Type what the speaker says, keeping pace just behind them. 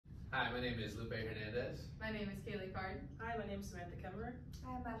Hi, my name is Lupe Hernandez. My name is Kaylie. Hi, my name is Samantha Kemmerer.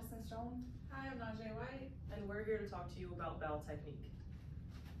 Hi, I'm Madison. Hi, I'm Najee White. And we're here to talk to you about bowel technique.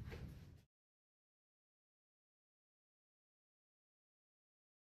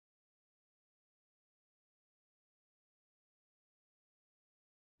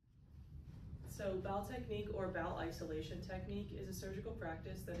 So bowel technique or bowel isolation technique is a surgical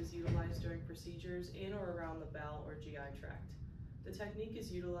practice that is utilized during procedures in or around the bowel or GI tract. The technique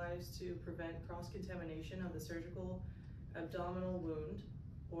is utilized to prevent cross-contamination of the surgical abdominal wound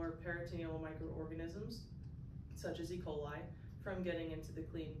or peritoneal microorganisms, such as E. coli, from getting into the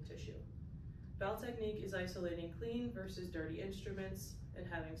clean tissue. Bowel technique is isolating clean versus dirty instruments and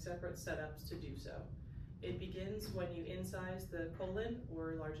having separate setups to do so. It begins when you incise the colon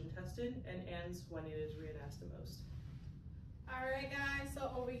or large intestine and ends when it is reanastomosed. All right, guys, so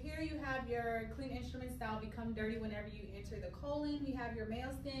over here you have your clean instruments that will become dirty whenever you enter the colon. We have your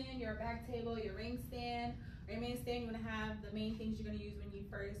Mayo stand, your back table, your ring stand. Your main stand, you're going to have the main things you're going to use when you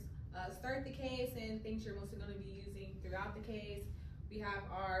first start the case and things you're mostly going to be using throughout the case. We have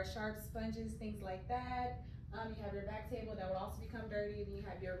our sharp sponges, things like that. You have your back table that will also become dirty. Then you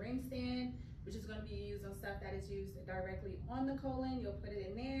have your ring stand, which is going to be used on stuff that is used directly on the colon. You'll put it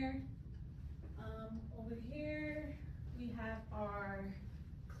in there. Over here, we have our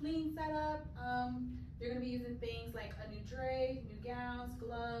clean setup. You're going to be using things like a new tray, new gowns,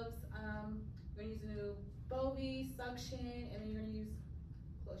 gloves. You're going to use a new Bowel, suction, and then you're going to use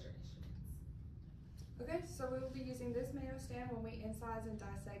closure instruments. Okay, so we will be using this Mayo stand when we incise and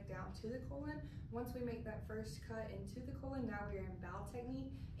dissect down to the colon. Once we make that first cut into the colon, now we are in bowel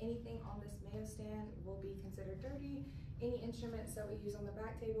technique. Anything on this Mayo stand will be considered dirty. Any instruments that we use on the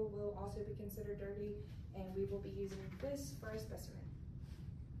back table will also be considered dirty, and we will be using this for a specimen.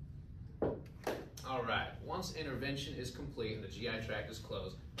 All right, once intervention is complete and the GI tract is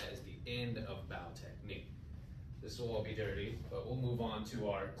closed, that is the end of bowel technique. This will all be dirty, but we'll move on to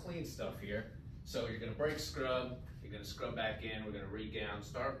our clean stuff here. So you're gonna break scrub, you're gonna scrub back in, we're gonna re-gown.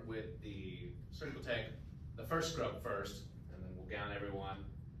 Start with the surgical tech, the first scrub first, and then we'll gown everyone.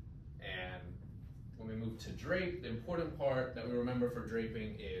 And when we move to drape, the important part that we remember for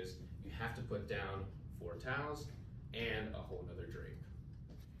draping is you have to put down 4 towels and a whole nother drape.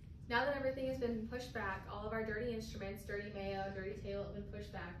 Now that everything has been pushed back, all of our dirty instruments, dirty Mayo, dirty table have been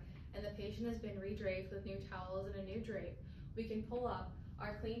pushed back, and the patient has been re-draped with new towels and a new drape, we can pull up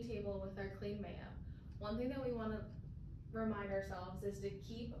our clean table with our clean Mayo. One thing that we want to remind ourselves is to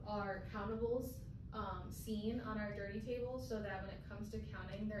keep our countables seen on our dirty tables so that when it comes to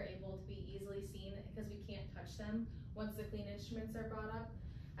counting, they're able to be easily seen because we can't touch them once the clean instruments are brought up.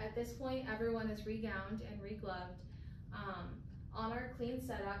 At this point, everyone is re-gowned and re-gloved. On our clean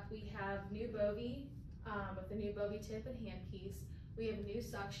setup, we have new Bowel with the new Bowel tip and handpiece. We have new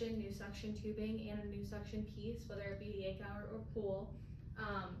suction tubing, and a new suction piece, whether it be the 8-hour or pool.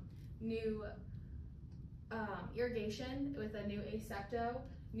 New irrigation with a new asepto,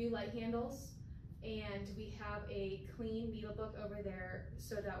 new light handles, and we have a clean needle book over there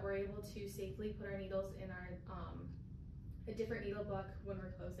so that we're able to safely put our needles in our a different needle book when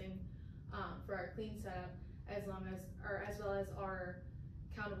we're closing for our clean setup, as well as our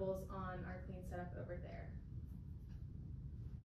countables on our clean setup over there.